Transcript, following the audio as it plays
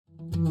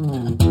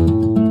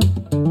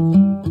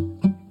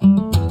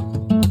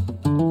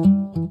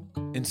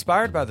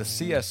Inspired by the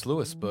C.S.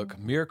 Lewis book,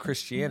 Mere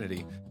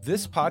Christianity,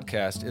 this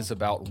podcast is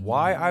about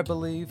why I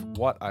believe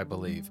what I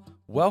believe.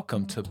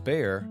 Welcome to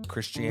Bare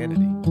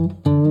Christianity.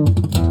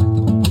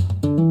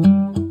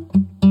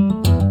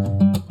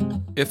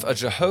 If a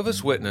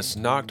Jehovah's Witness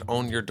knocked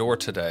on your door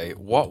today,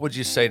 what would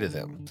you say to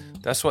them?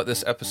 That's what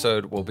this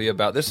episode will be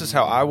about. This is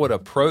how I would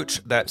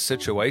approach that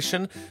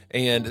situation,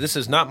 and this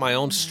is not my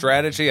own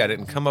strategy. I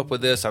didn't come up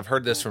with this. I've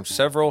heard this from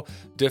several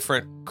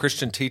different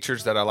Christian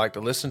teachers that I like to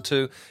listen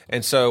to,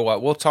 and so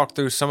we'll talk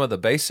through some of the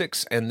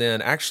basics, and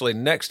then actually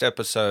next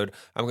episode,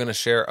 I'm going to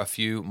share a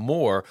few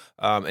more,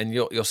 and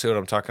you'll see what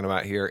I'm talking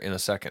about here in a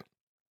second.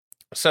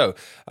 So,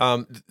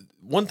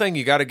 one thing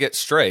you got to get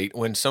straight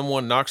when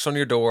someone knocks on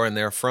your door and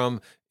they're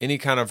from any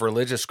kind of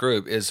religious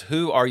group is,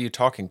 who are you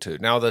talking to?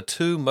 Now, the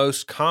two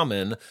most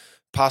common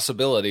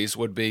possibilities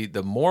would be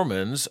the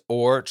Mormons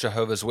or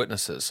Jehovah's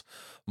Witnesses.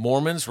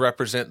 Mormons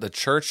represent the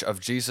Church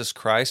of Jesus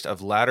Christ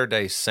of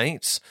Latter-day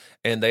Saints,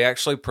 and they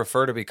actually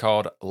prefer to be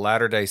called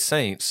Latter-day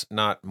Saints,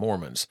 not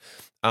Mormons.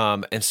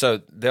 And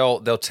so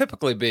they'll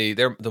typically be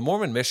the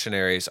Mormon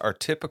missionaries are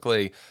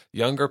typically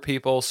younger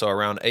people, so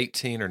around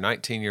 18 or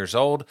 19 years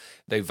old.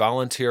 They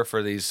volunteer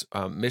for these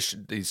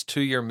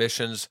 2-year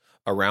missions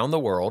around the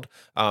world.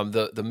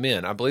 The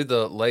men, I believe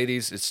the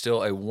ladies, it's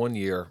still a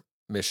 1-year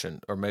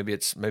mission, or maybe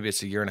it's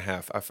a year and a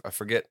half. I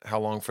forget how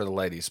long for the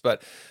ladies,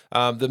 but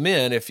the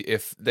men,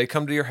 if they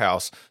come to your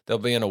house, they'll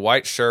be in a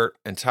white shirt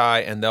and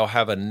tie, and they'll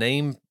have a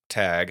name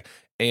tag.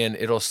 And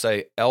it'll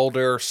say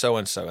Elder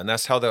so-and-so, and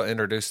that's how they'll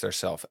introduce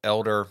themselves,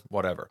 Elder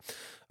whatever.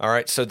 All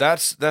right, so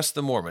that's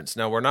the Mormons.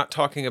 Now, we're not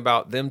talking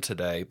about them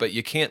today, but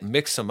you can't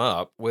mix them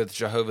up with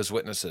Jehovah's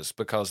Witnesses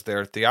because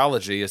their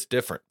theology is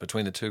different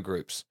between the two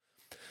groups.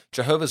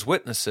 Jehovah's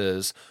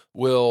Witnesses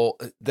they'll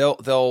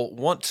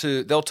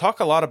talk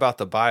a lot about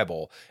the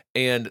Bible,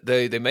 and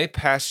they may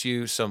pass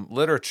you some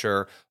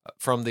literature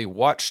from the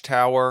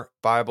Watchtower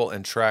Bible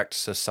and Tract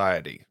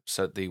Society.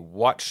 So the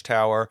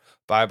Watchtower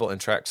Bible and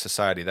Tract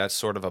Society, that's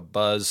sort of a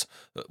buzz.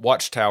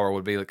 Watchtower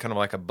would be kind of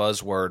like a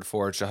buzzword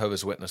for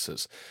Jehovah's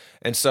Witnesses.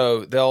 And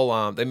so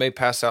they may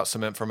pass out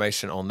some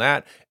information on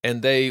that,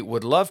 and they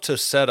would love to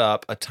set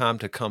up a time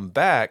to come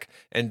back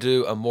and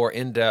do a more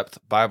in-depth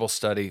Bible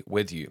study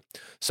with you.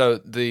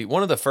 So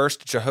one of the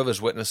first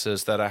Jehovah's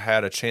Witnesses that I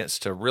had a chance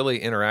to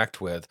really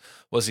interact with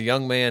was a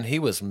young man. He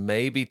was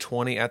maybe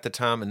 20 at the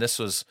time, and this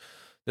was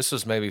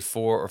maybe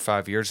 4 or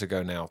 5 years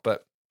ago now,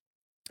 but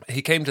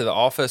he came to the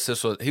office.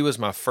 He was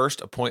my first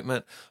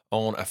appointment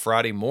on a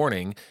Friday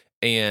morning,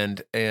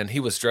 and he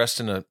was dressed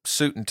in a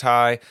suit and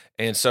tie.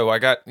 And so I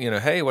got,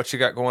 hey, what you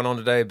got going on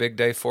today? Big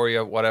day for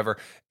you, whatever.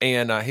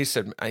 And he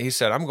said, I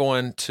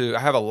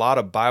have a lot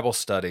of Bible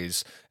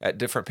studies at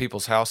different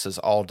people's houses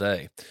all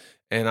day.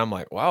 And I'm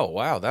like,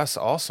 wow, that's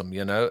awesome,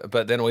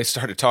 But then we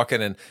started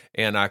talking,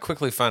 and I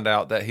quickly found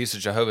out that he's a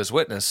Jehovah's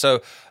Witness.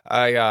 So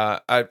I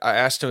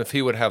asked him if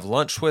he would have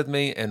lunch with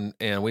me, and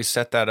we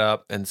set that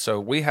up. And so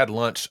we had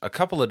lunch a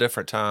couple of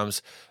different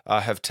times.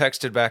 Have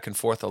texted back and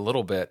forth a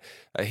little bit.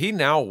 He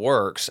now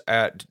works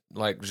at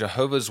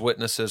Jehovah's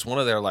Witnesses, one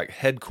of their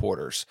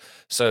headquarters.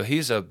 So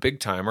he's a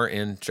big timer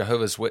in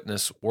Jehovah's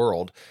Witness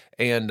world,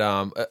 and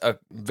a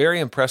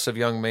very impressive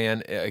young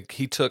man.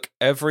 He took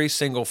every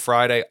single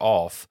Friday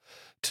off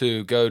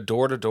to go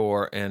door to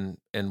door and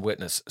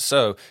witness.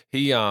 So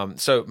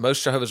so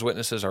most Jehovah's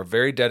Witnesses are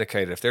very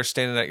dedicated. If they're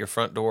standing at your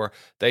front door,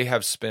 they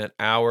have spent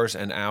hours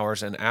and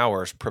hours and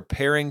hours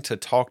preparing to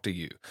talk to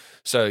you.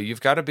 So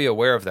you've got to be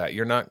aware of that.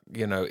 You're not,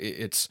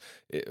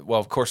 well,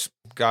 of course,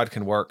 God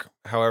can work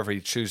however He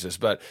chooses,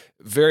 but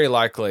very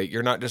likely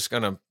you're not just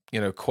going to,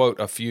 quote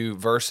a few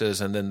verses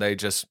and then they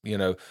just,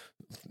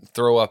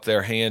 throw up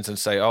their hands and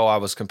say, "Oh, I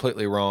was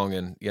completely wrong,"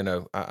 and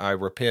I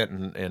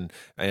repent and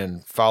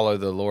follow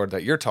the Lord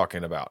that you're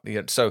talking about.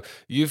 So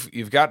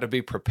you've got to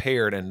be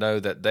prepared and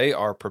know that they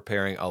are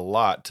preparing a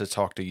lot to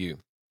talk to you.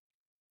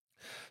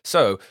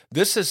 So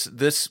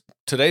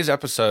today's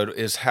episode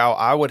is how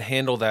I would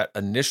handle that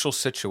initial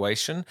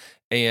situation,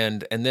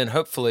 and then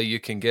hopefully you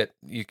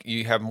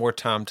have more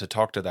time to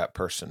talk to that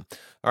person.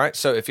 All right,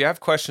 so if you have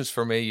questions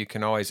for me, you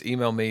can always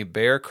email me,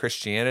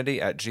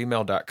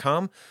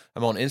 barechristianity@gmail.com.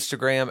 I'm on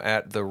Instagram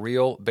at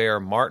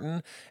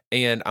 @TheRealBearMartin,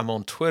 and I'm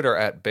on Twitter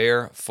at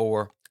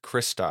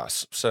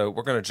 @BearForChristos. So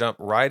we're going to jump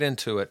right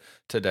into it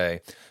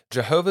today.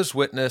 Jehovah's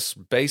Witness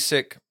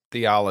basic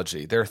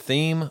theology. Their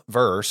theme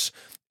verse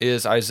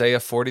is Isaiah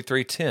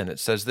 43:10. It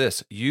says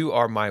this: "You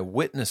are my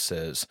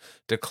witnesses,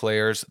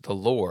 declares the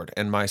Lord,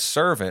 and my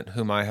servant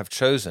whom I have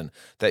chosen,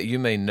 that you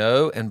may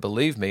know and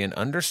believe me and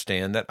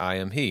understand that I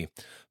am He.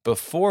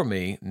 Before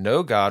me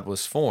no God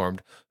was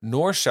formed,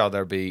 nor shall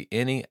there be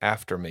any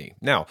after me."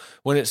 Now,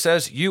 when it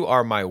says, "You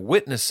are my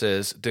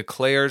witnesses,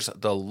 declares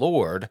the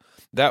Lord,"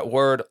 that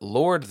word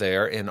Lord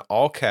there in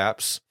all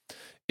caps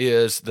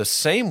is the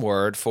same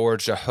word for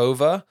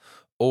Jehovah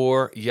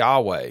or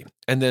Yahweh.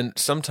 And then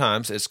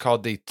sometimes it's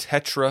called the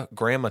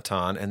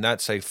Tetragrammaton, and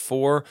that's a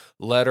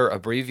 4-letter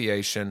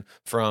abbreviation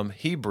from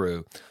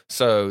Hebrew.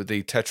 So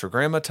the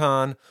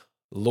Tetragrammaton,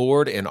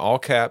 Lord in all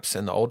caps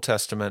in the Old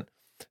Testament,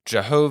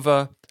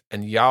 Jehovah,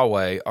 and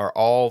Yahweh are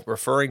all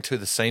referring to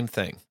the same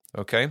thing,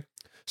 okay?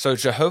 So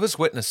Jehovah's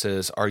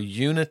Witnesses are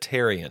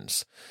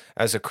Unitarians.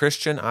 As a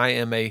Christian, I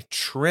am a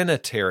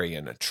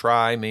Trinitarian.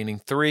 Tri meaning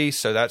three,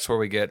 so that's where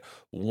we get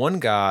one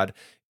God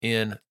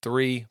in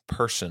three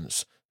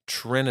persons.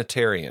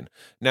 Trinitarian.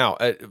 Now,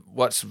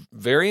 what's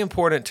very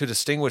important to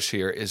distinguish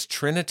here is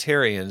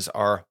Trinitarians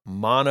are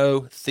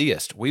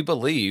monotheist. We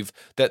believe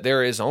that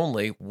there is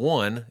only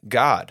one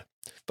God.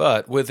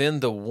 But within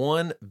the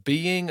one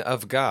being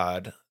of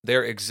God,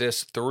 there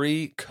exists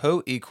three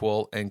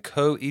co-equal and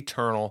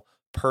co-eternal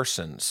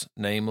persons,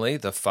 namely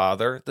the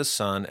Father, the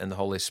Son, and the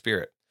Holy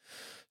Spirit.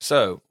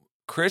 So,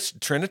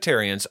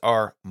 Trinitarians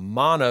are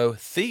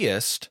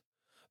monotheist,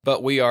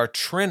 but we are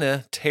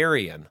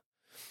Trinitarian.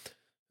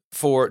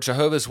 For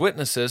Jehovah's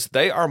Witnesses,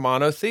 they are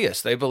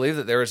monotheists. They believe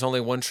that there is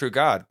only one true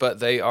God, but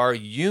they are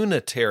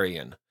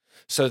Unitarian.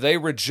 So they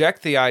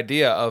reject the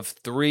idea of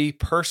three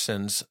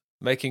persons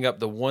making up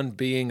the one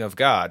being of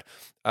God.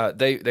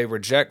 They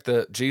reject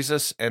the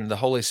Jesus and the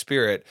Holy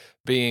Spirit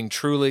being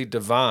truly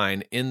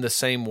divine in the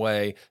same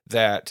way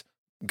that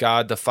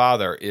God the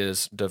Father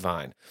is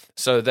divine.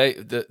 So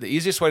the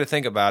easiest way to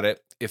think about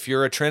it, if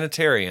you're a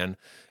Trinitarian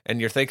and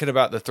you're thinking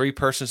about the three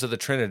persons of the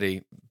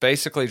Trinity,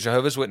 basically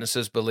Jehovah's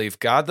Witnesses believe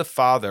God the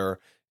Father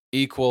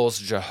equals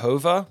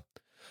Jehovah,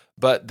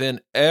 but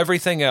then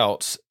everything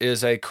else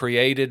is a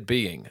created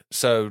being.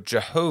 So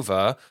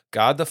Jehovah,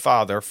 God the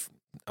Father,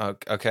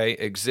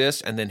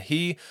 exists, and then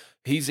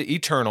He's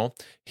eternal.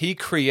 He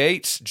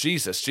creates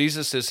Jesus.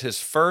 Jesus is his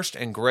first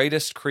and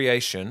greatest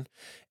creation,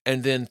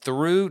 and then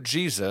through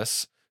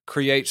Jesus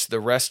creates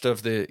the rest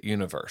of the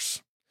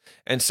universe.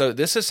 And so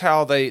this is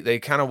how they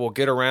kind of will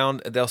get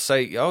around. They'll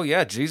say, oh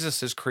yeah,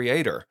 Jesus is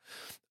creator.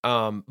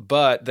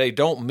 But they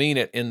don't mean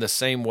it in the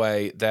same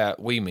way that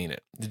we mean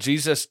it.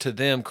 Jesus to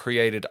them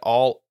created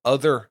all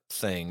other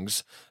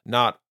things,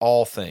 not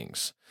all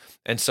things.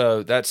 And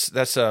so that's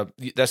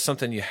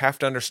something you have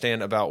to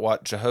understand about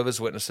what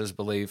Jehovah's Witnesses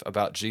believe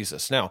about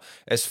Jesus. Now,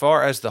 as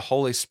far as the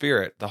Holy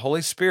Spirit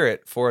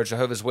for a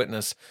Jehovah's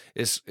Witness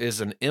is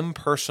an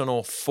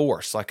impersonal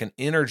force, like an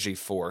energy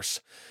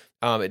force.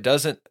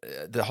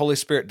 The Holy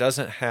Spirit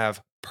doesn't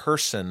have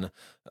personhood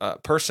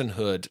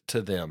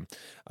to them.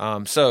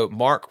 So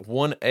Mark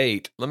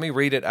 1:8, let me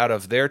read it out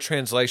of their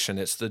translation.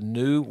 It's the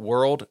New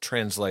World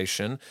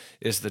Translation,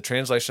 is the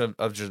translation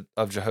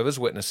of Jehovah's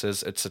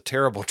Witnesses. It's a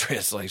terrible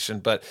translation,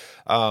 but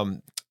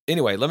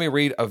anyway, let me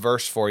read a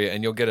verse for you,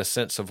 and you'll get a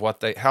sense of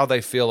how they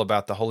feel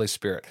about the Holy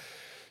Spirit.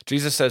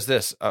 Jesus says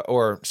this,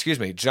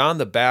 John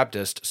the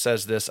Baptist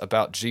says this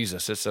about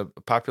Jesus. It's a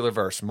popular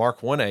verse, Mark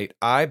 1:8,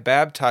 I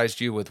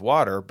baptized you with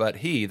water, but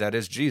he, that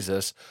is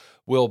Jesus,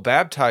 will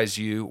baptize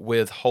you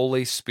with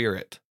Holy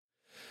Spirit.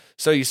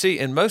 So you see,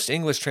 in most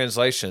English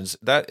translations,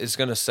 that is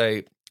going to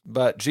say,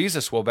 but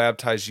Jesus will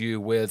baptize you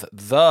with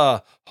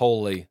the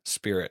Holy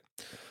Spirit.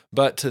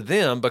 But to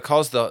them,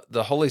 because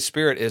the Holy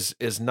Spirit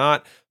is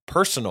not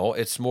personal,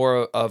 it's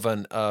more of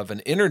an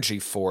energy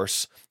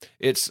force.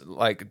 It's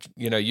like,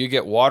 you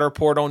get water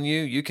poured on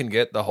you, you can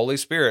get the Holy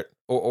Spirit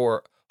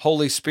or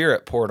Holy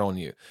Spirit poured on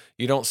you.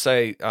 You don't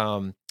say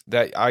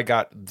that I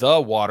got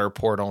the water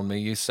poured on me.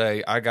 You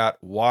say I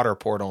got water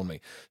poured on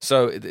me.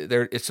 So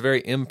it's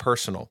very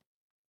impersonal.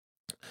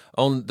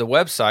 On the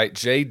website,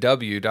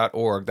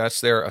 jw.org,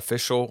 that's their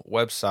official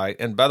website.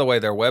 And by the way,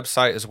 their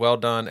website is well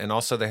done, and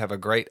also they have a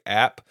great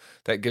app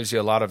that gives you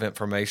a lot of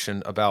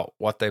information about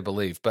what they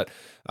believe. But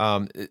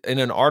in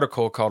an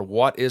article called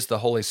What is the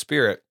Holy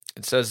Spirit,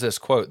 it says this,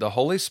 quote, the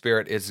Holy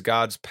Spirit is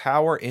God's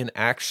power in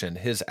action,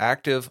 his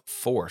active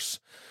force.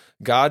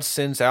 God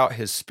sends out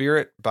his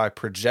Spirit by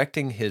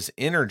projecting his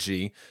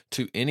energy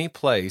to any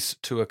place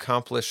to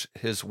accomplish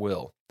his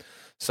will.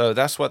 So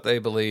that's what they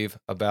believe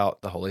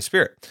about the Holy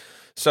Spirit.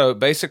 So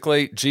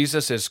basically,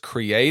 Jesus is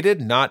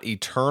created, not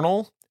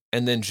eternal,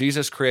 and then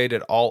Jesus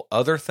created all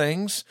other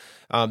things.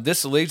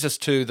 This leads us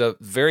to the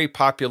very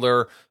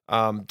popular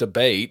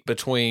debate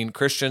between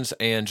Christians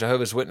and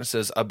Jehovah's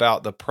Witnesses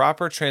about the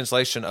proper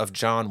translation of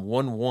John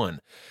 1:1.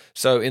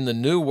 So in the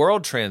New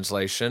World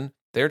Translation,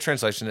 their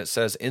translation, it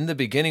says, in the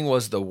beginning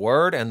was the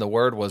Word, and the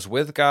Word was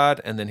with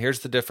God, and then here's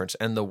the difference,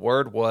 and the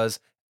Word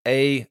was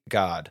a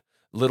God,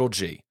 little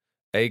g.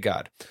 A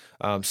God.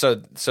 So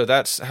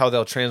that's how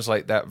they'll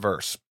translate that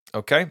verse.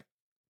 Okay.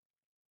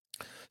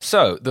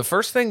 So the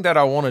first thing that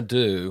I want to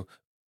do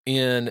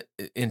in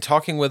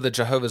talking with the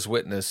Jehovah's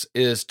Witness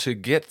is to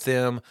get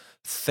them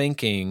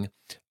thinking,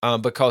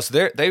 because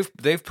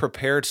they've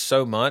prepared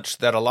so much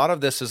that a lot of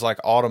this is like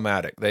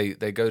automatic. They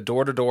go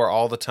door to door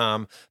all the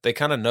time. They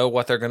kind of know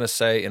what they're going to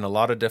say in a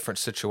lot of different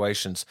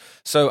situations.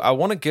 So I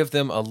want to give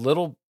them a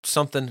little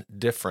something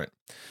different.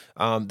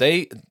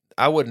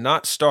 I would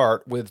not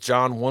start with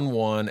John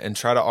 1:1 and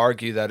try to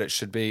argue that it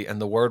should be,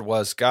 and the Word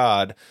was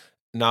God,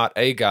 not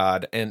a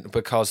God, and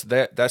because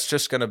that's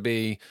just going to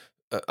be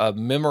a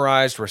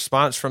memorized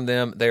response from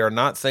them. They are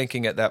not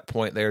thinking at that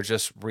point. They are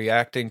just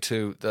reacting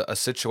to a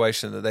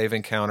situation that they've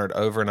encountered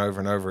over and over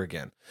and over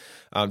again.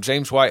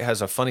 James White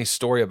has a funny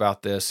story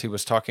about this. He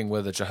was talking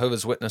with a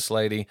Jehovah's Witness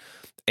lady,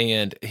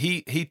 and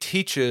he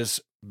teaches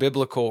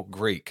biblical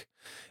Greek.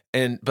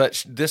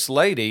 But this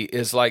lady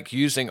is like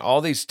using all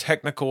these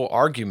technical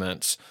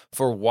arguments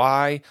for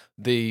why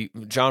the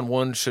John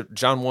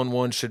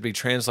 1:1 should be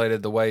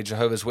translated the way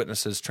Jehovah's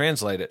Witnesses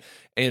translate it.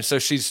 And so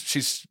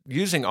she's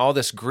using all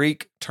this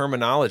Greek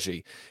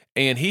terminology.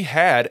 And he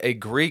had a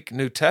Greek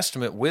New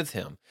Testament with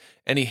him,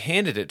 and he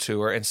handed it to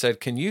her and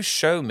said, "Can you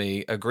show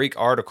me a Greek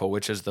article,"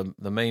 which is the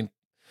main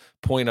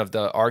point of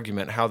the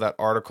argument, how that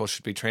article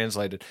should be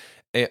translated,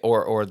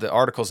 or the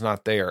article's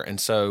not there,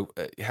 and so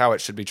how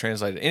it should be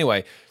translated.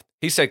 Anyway,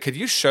 he said, "Could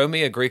you show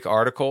me a Greek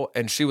article?"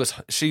 And she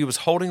was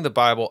holding the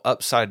Bible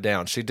upside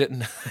down. She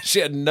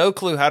had no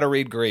clue how to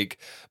read Greek,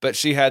 but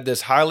she had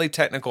this highly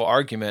technical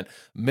argument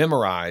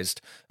memorized,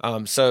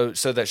 so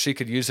that she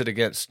could use it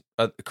against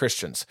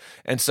Christians.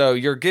 And so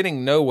you're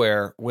getting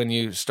nowhere when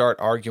you start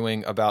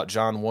arguing about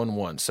John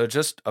 1:1. So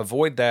just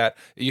avoid that.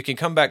 You can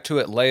come back to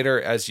it later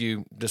as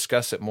you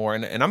discuss it more.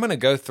 And I'm going to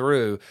go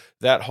through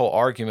that whole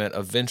argument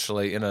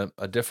eventually in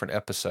a different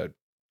episode.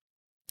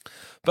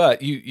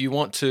 But you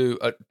want to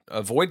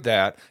avoid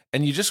that,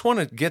 and you just want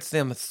to get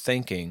them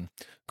thinking.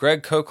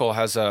 Greg Koukl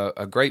has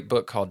a great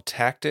book called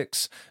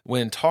Tactics.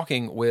 When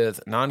talking with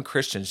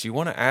non-Christians, you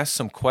want to ask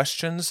some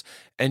questions,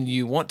 and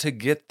you want to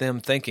get them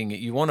thinking.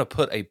 You want to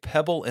put a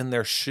pebble in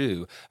their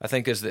shoe, I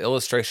think is the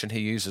illustration he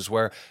uses,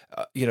 where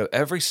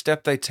every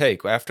step they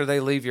take after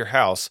they leave your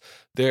house,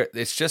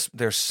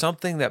 there's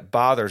something that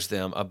bothers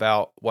them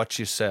about what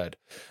you said.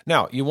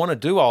 Now, you want to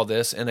do all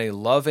this in a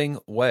loving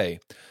way.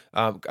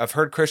 I've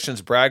heard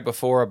Christians brag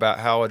before about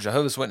how a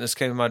Jehovah's Witness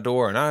came to my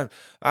door, and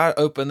I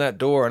opened that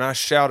door and I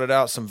shouted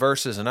out some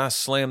verses and I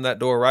slammed that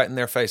door right in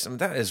their face. I mean,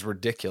 that is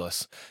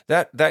ridiculous.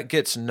 That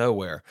gets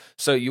nowhere.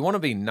 So you want to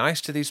be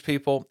nice to these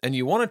people, and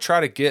you want to try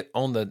to get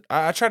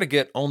I try to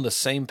get on the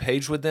same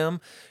page with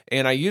them,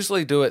 and I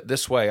usually do it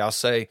this way. I'll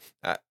say,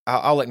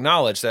 I'll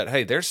acknowledge that,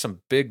 hey, there's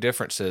some big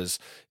differences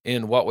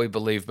in what we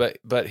believe,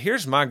 but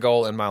here's my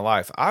goal in my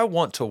life. I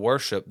want to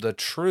worship the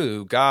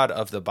true God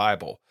of the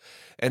Bible.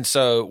 And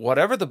so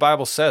whatever the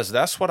Bible says,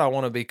 that's what I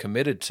want to be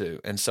committed to.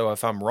 And so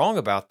if I'm wrong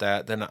about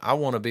that, then I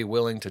want to be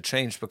willing to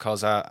change,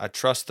 because I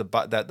trust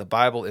that the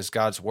Bible is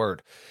God's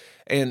word.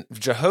 And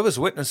Jehovah's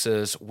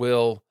Witnesses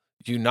will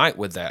unite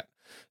with that.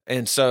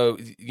 And so,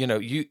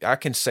 I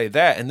can say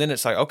that, and then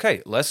it's like,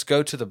 okay, let's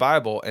go to the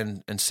Bible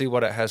and see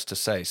what it has to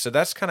say. So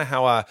that's kind of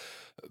how I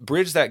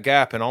bridge that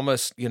gap and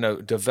almost,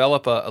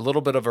 develop a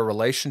little bit of a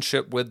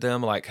relationship with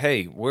them. Like,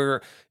 hey,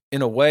 we're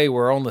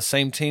on the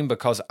same team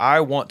because I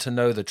want to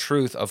know the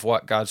truth of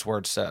what God's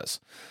word says.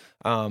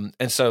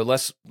 And so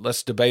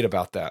let's debate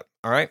about that.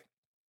 All right.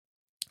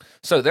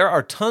 So there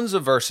are tons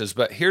of verses,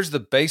 but here's the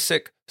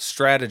basic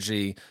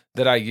strategy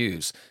that I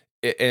use.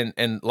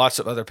 And lots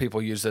of other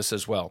people use this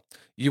as well.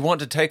 You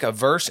want to take a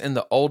verse in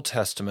the Old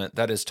Testament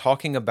that is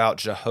talking about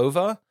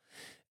Jehovah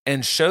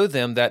and show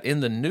them that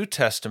in the New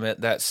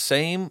Testament, that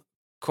same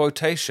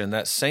quotation,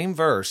 that same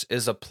verse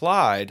is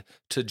applied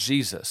to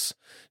Jesus.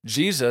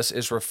 Jesus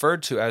is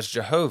referred to as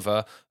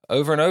Jehovah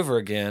over and over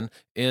again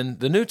in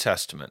the New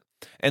Testament.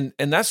 And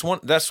that's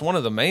one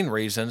of the main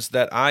reasons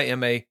that I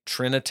am a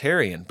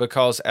Trinitarian,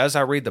 because as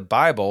I read the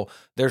Bible,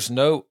 there's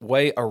no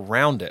way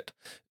around it.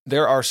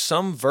 There are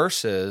some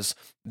verses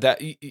that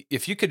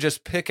if you could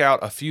just pick out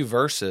a few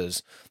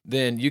verses,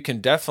 then you can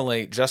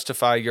definitely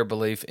justify your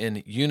belief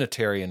in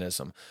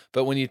Unitarianism.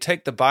 But when you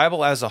take the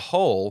Bible as a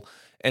whole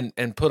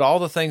and put all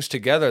the things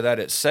together that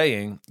it's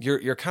saying,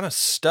 you're kind of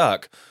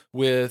stuck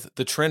with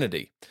the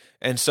Trinity.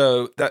 And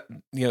so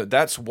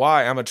that's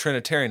why I'm a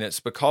Trinitarian. It's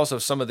because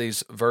of some of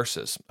these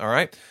verses. All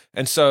right.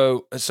 And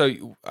so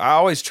I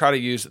always try to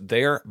use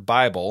their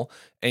Bible,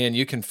 and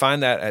you can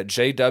find that at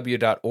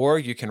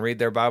jw.org. You can read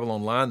their Bible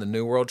online, the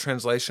New World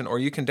Translation, or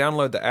you can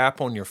download the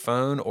app on your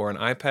phone or an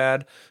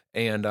iPad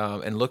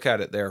and look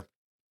at it there.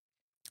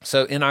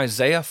 So in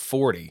Isaiah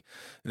 40,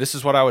 this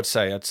is what I would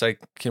say. I'd say,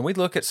 can we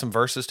look at some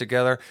verses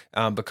together?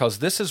 Because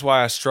this is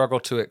why I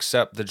struggle to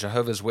accept the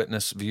Jehovah's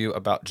Witness view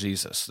about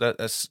Jesus.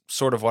 That's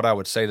sort of what I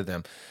would say to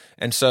them.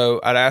 And so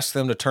I'd ask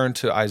them to turn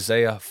to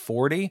Isaiah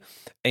 40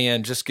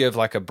 and just give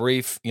like a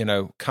brief,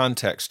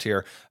 context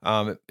here.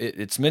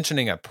 It's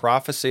mentioning a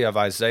prophecy of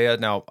Isaiah.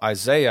 Now,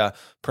 Isaiah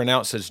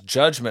pronounces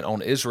judgment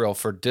on Israel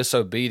for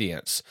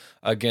disobedience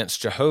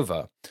against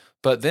Jehovah.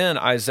 But then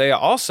Isaiah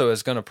also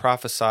is going to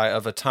prophesy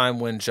of a time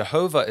when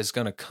Jehovah is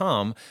going to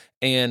come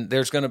and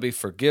there's going to be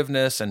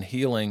forgiveness and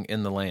healing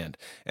in the land.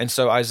 And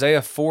so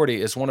Isaiah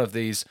 40 is one of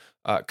these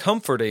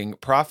comforting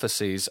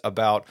prophecies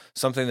about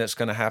something that's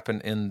going to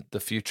happen in the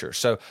future.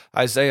 So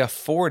Isaiah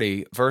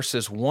 40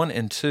 verses 1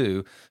 and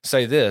 2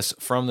 say this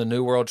from the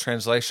New World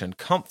Translation: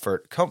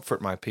 "Comfort,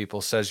 comfort my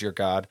people, says your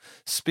God.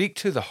 Speak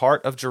to the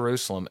heart of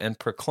Jerusalem and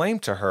proclaim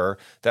to her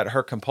that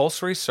her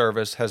compulsory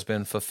service has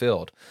been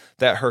fulfilled,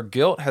 that her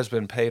guilt has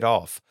been paid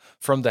off.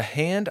 From the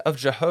hand of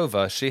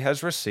Jehovah she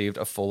has received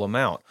a full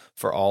amount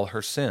for all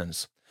her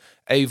sins.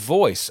 A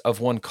voice of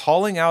one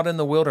calling out in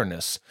the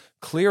wilderness,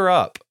 clear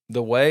up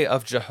the way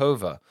of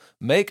Jehovah.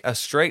 Make a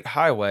straight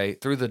highway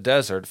through the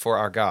desert for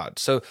our God."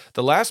 So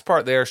the last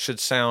part there should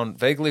sound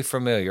vaguely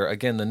familiar.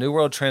 Again, the New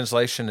World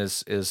Translation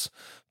is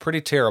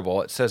pretty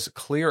terrible. It says,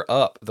 "Clear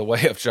up the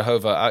way of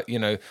Jehovah."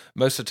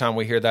 Most of the time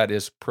we hear that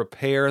is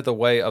 "prepare the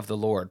way of the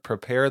Lord,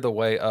 prepare the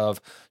way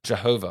of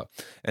Jehovah."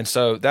 And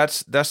so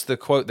that's the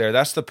quote there.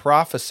 That's the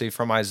prophecy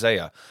from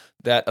Isaiah,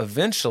 that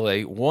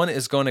eventually one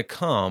is going to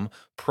come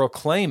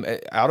proclaim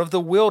out of the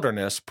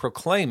wilderness,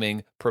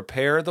 proclaiming,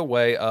 "Prepare the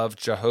way of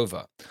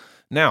Jehovah."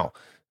 Now,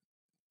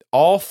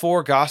 all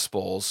four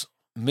Gospels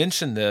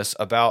mention this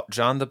about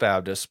John the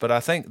Baptist, but I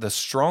think the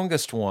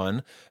strongest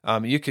one,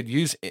 you could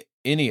use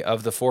any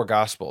of the four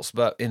Gospels,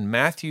 but in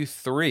Matthew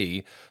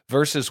 3,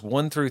 verses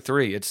 1 through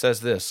 3, it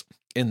says this: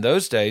 "In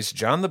those days,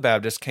 John the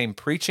Baptist came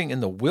preaching in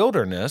the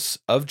wilderness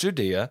of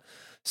Judea,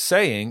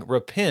 saying,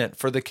 'Repent,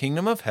 for the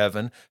kingdom of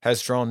heaven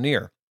has drawn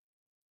near.'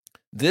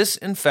 This,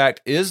 in fact,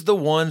 is the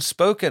one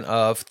spoken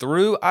of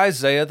through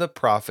Isaiah the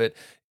prophet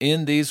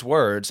in these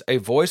words, 'A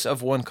voice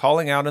of one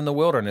calling out in the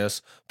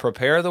wilderness,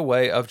 prepare the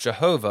way of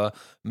Jehovah,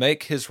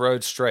 make his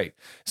road straight.'"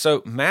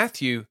 So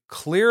Matthew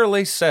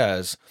clearly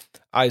says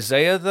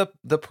Isaiah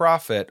the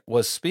prophet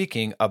was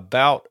speaking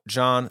about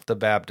John the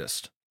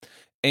Baptist.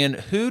 And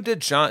who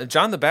did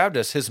John the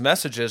Baptist, his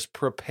messages,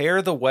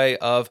 prepare the way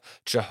of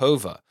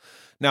Jehovah.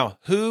 Now,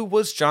 who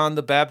was John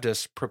the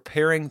Baptist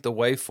preparing the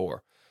way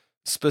for?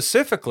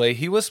 Specifically,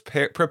 he was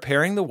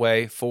preparing the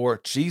way for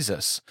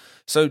Jesus.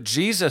 So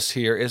Jesus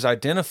here is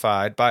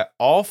identified by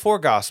all four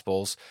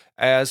Gospels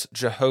as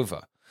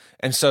Jehovah.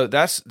 And so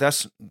that's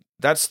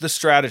the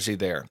strategy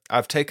there.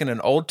 I've taken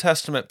an Old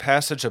Testament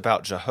passage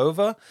about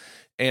Jehovah,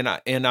 and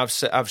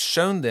I've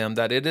shown them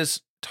that it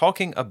is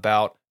talking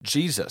about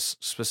Jesus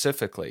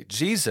specifically.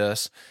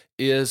 Jesus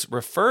is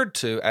referred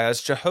to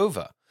as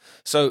Jehovah.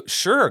 So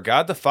sure,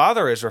 God the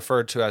Father is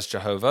referred to as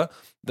Jehovah,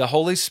 the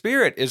Holy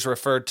Spirit is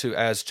referred to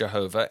as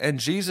Jehovah, and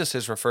Jesus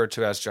is referred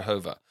to as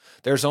Jehovah.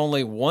 There's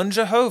only one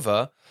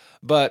Jehovah,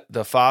 but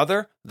the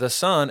Father, the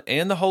Son,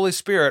 and the Holy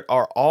Spirit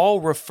are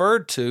all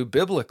referred to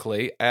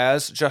biblically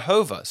as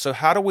Jehovah. So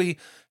how do we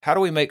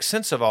make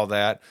sense of all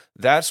that?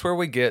 That's where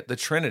we get the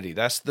Trinity.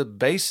 That's the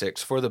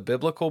basics for the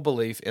biblical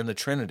belief in the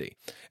Trinity.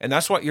 And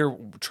that's what you're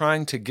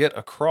trying to get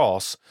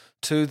across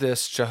to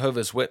this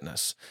Jehovah's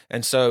Witness.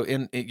 And so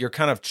you're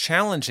kind of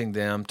challenging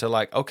them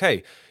to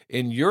okay,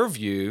 in your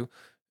view,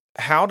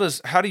 how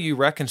do you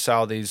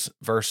reconcile these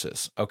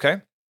verses?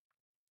 Okay?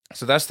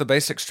 So that's the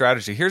basic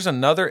strategy. Here's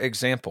another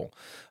example.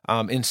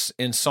 In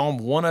Psalm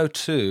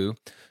 102,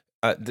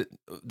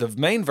 the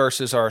main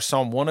verses are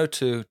Psalm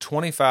 102,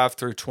 25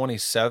 through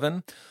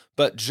 27.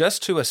 But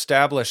just to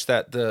establish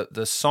that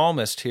the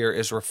psalmist here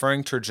is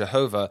referring to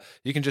Jehovah,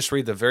 you can just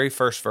read the very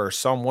first verse,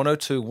 Psalm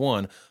 102,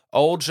 1.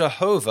 "O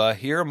Jehovah,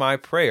 hear my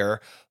prayer.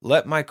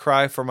 Let my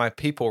cry for my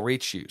people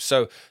reach you."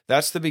 So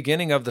that's the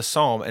beginning of the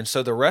psalm. And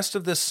so the rest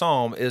of this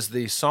psalm is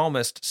the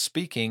psalmist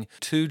speaking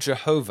to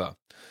Jehovah.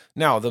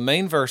 Now, the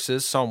main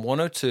verses, Psalm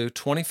 102,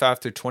 25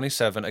 through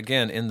 27,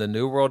 again, in the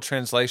New World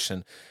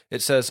Translation,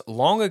 it says,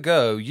 "Long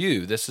ago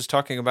you," this is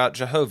talking about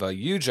Jehovah,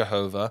 "you,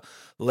 Jehovah,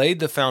 laid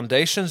the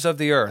foundations of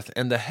the earth,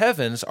 and the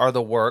heavens are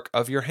the work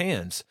of your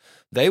hands.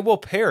 They will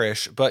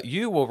perish, but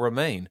you will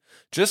remain.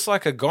 Just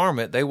like a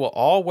garment, they will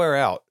all wear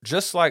out.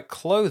 Just like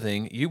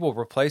clothing, you will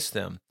replace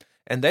them.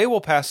 And they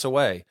will pass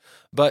away.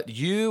 But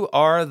you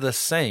are the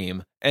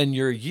same, and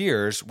your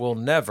years will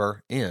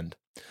never end."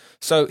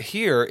 So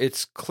here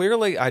it's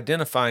clearly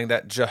identifying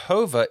that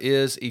Jehovah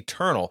is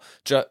eternal.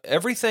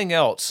 Everything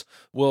else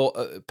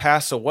will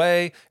pass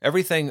away.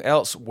 Everything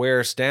else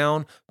wears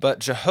down, but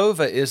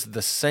Jehovah is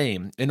the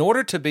same. In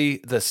order to be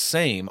the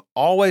same,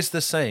 always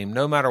the same,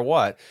 no matter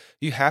what,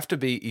 you have to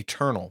be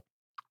eternal.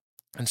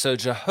 And so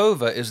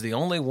Jehovah is the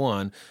only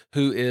one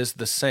who is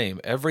the same.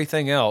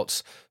 Everything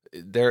else,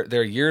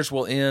 their years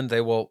will end.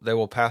 They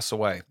will pass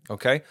away.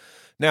 Okay.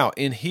 Now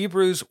in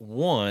Hebrews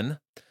 1.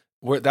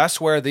 That's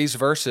where these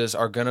verses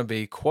are going to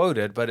be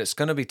quoted, but it's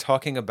going to be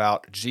talking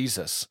about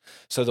Jesus.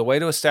 So the way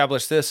to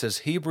establish this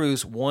is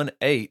Hebrews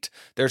 1:8.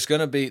 There's going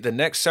to be, the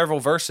next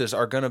several verses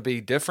are going to be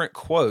different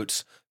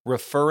quotes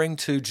referring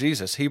to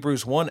Jesus.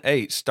 Hebrews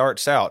 1:8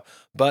 starts out,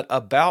 "But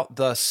about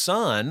the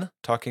Son,"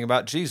 talking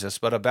about Jesus,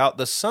 "but about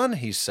the Son,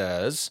 he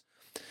says,"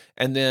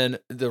 and then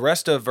the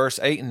rest of verse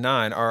 8 and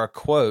 9 are a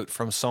quote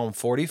from Psalm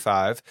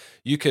 45.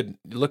 You could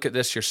look at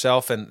this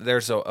yourself, and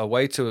there's a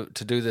way to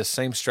do this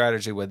same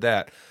strategy with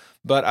that.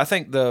 But I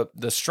think the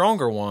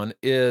stronger one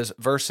is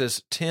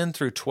verses 10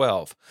 through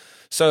 12.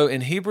 So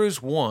in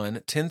Hebrews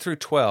 1, 10 through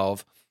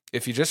 12,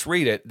 if you just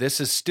read it, this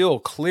is still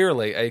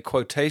clearly a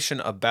quotation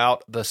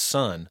about the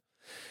Son.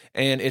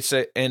 And it's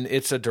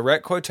a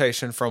direct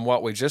quotation from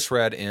what we just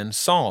read in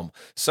Psalm.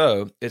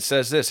 So it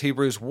says this,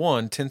 Hebrews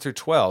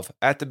 1:10-12.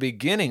 At the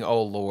beginning,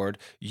 O Lord,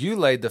 you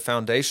laid the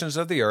foundations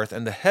of the earth,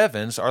 and the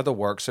heavens are the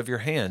works of your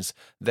hands.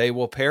 They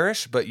will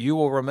perish, but you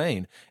will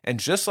remain. And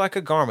just like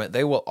a garment,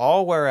 they will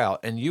all wear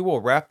out, and you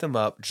will wrap them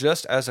up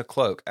just as a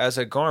cloak, as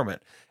a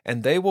garment,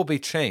 and they will be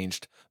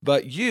changed.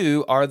 But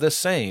you are the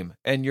same,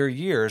 and your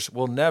years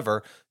will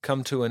never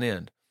come to an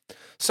end.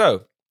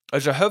 So, a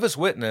Jehovah's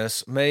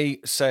Witness may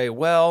say,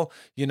 well,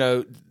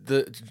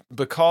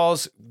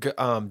 because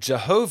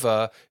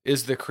Jehovah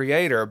is the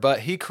creator, but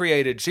he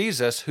created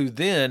Jesus, who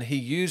then he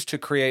used to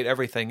create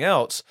everything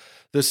else.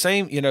 The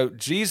same,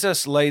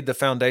 Jesus laid the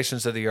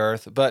foundations of the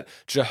earth, but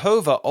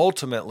Jehovah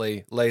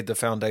ultimately laid the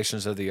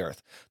foundations of the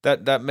earth.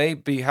 That may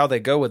be how they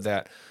go with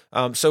that.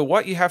 So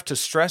what you have to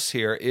stress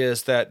here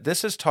is that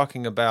this is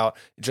talking about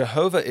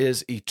Jehovah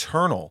is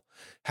eternal.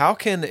 How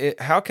can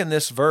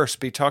this verse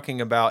be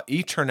talking about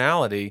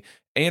eternality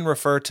and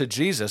refer to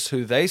Jesus,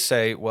 who they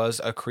say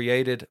was a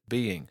created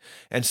being?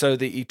 And so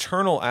the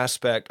eternal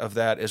aspect of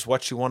that is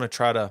what you want to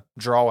try to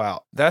draw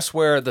out. That's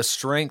where the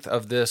strength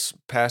of this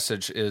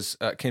passage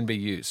can be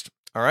used.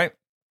 All right?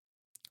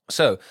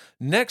 So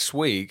next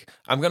week,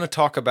 I'm going to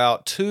talk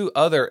about two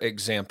other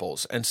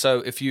examples. And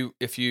so if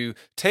you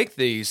take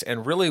these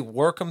and really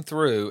work them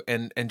through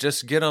and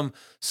just get them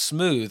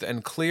smooth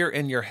and clear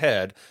in your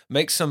head,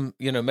 make some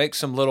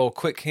little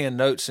quick hand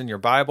notes in your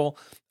Bible,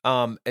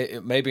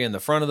 maybe in the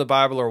front of the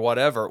Bible or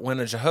whatever. When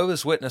a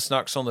Jehovah's Witness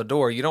knocks on the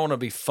door, you don't want to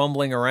be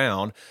fumbling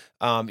around.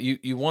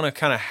 You want to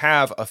kind of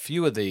have a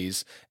few of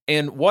these.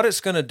 And what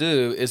it's going to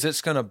do is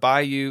it's going to buy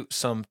you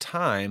some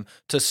time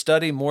to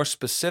study more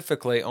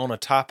specifically on a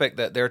topic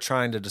that they're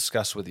trying to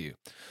discuss with you.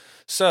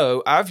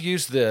 So I've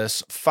used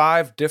this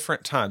 5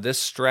 different times, this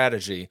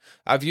strategy.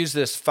 I've used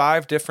this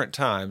 5 different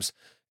times,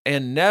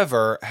 and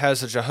never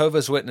has a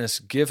Jehovah's Witness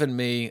given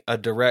me a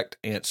direct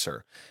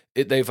answer.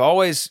 They've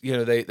always,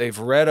 they've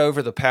read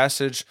over the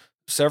passage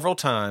several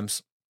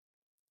times,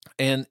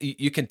 and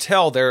you can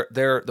tell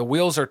the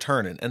wheels are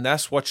turning, and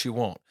that's what you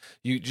want.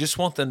 You just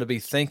want them to be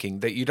thinking,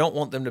 that you don't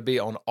want them to be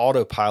on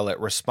autopilot,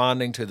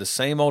 responding to the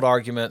same old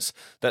arguments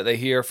that they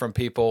hear from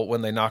people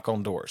when they knock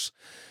on doors.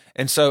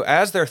 And so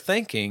as they're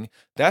thinking,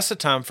 that's the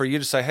time for you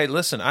to say, hey,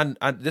 listen,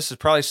 this is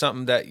probably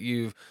something that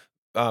you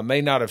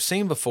may not have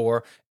seen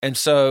before. And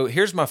so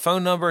here's my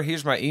phone number,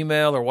 here's my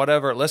email or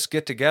whatever. Let's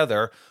get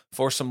together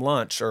for some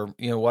lunch or,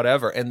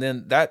 whatever. And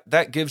then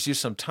that gives you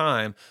some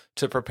time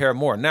to prepare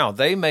more. Now,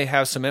 they may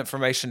have some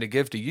information to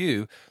give to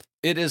you.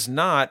 It is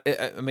not,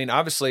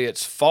 obviously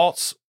it's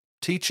false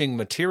teaching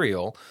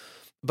material,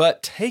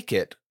 but take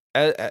it,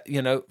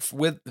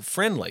 with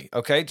friendly,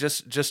 okay?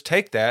 Just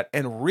take that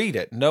and read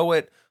it, know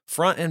it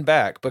front and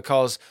back,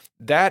 because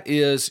that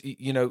is,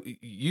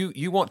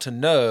 you want to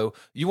know,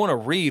 you want to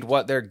read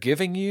what they're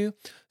giving you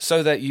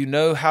so that you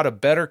know how to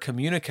better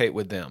communicate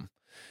with them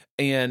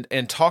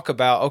and talk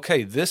about,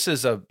 okay, this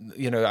is I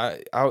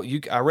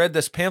read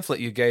this pamphlet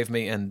you gave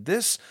me, and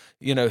this,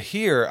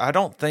 here, I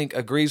don't think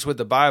agrees with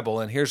the Bible,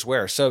 and here's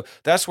where. So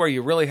that's where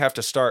you really have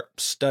to start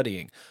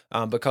studying,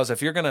 because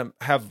if you're going to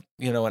have,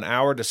 an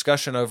hour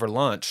discussion over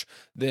lunch,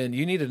 then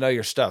you need to know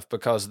your stuff,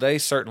 because they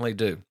certainly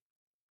do.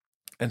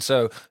 And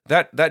so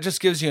that just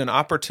gives you an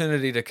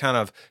opportunity to kind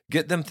of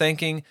get them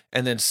thinking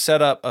and then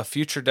set up a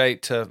future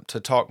date to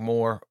talk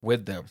more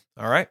with them.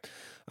 All right.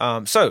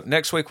 So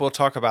next week we'll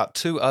talk about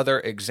 2 other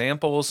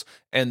examples,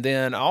 and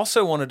then I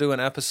also want to do an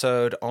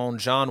episode on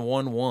John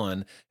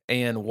 1:1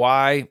 and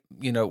why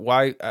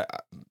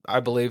I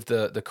believe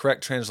the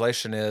correct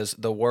translation is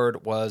the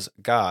word was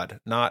God,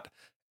 not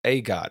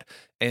a God.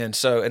 And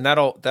so, and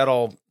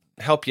that'll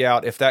help you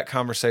out if that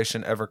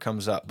conversation ever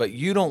comes up. But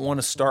you don't want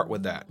to start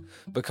with that,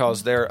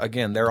 because they're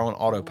on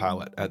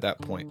autopilot at that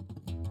point.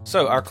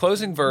 So our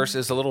closing verse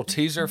is a little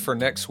teaser for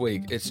next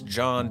week. It's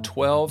John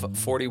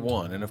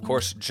 12:41. And of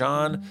course,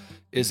 John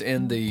is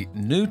in the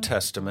New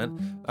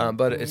Testament,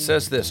 but it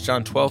says this,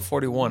 John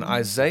 12:41,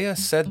 Isaiah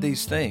said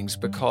these things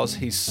because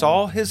he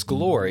saw his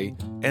glory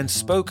and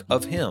spoke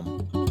of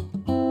him.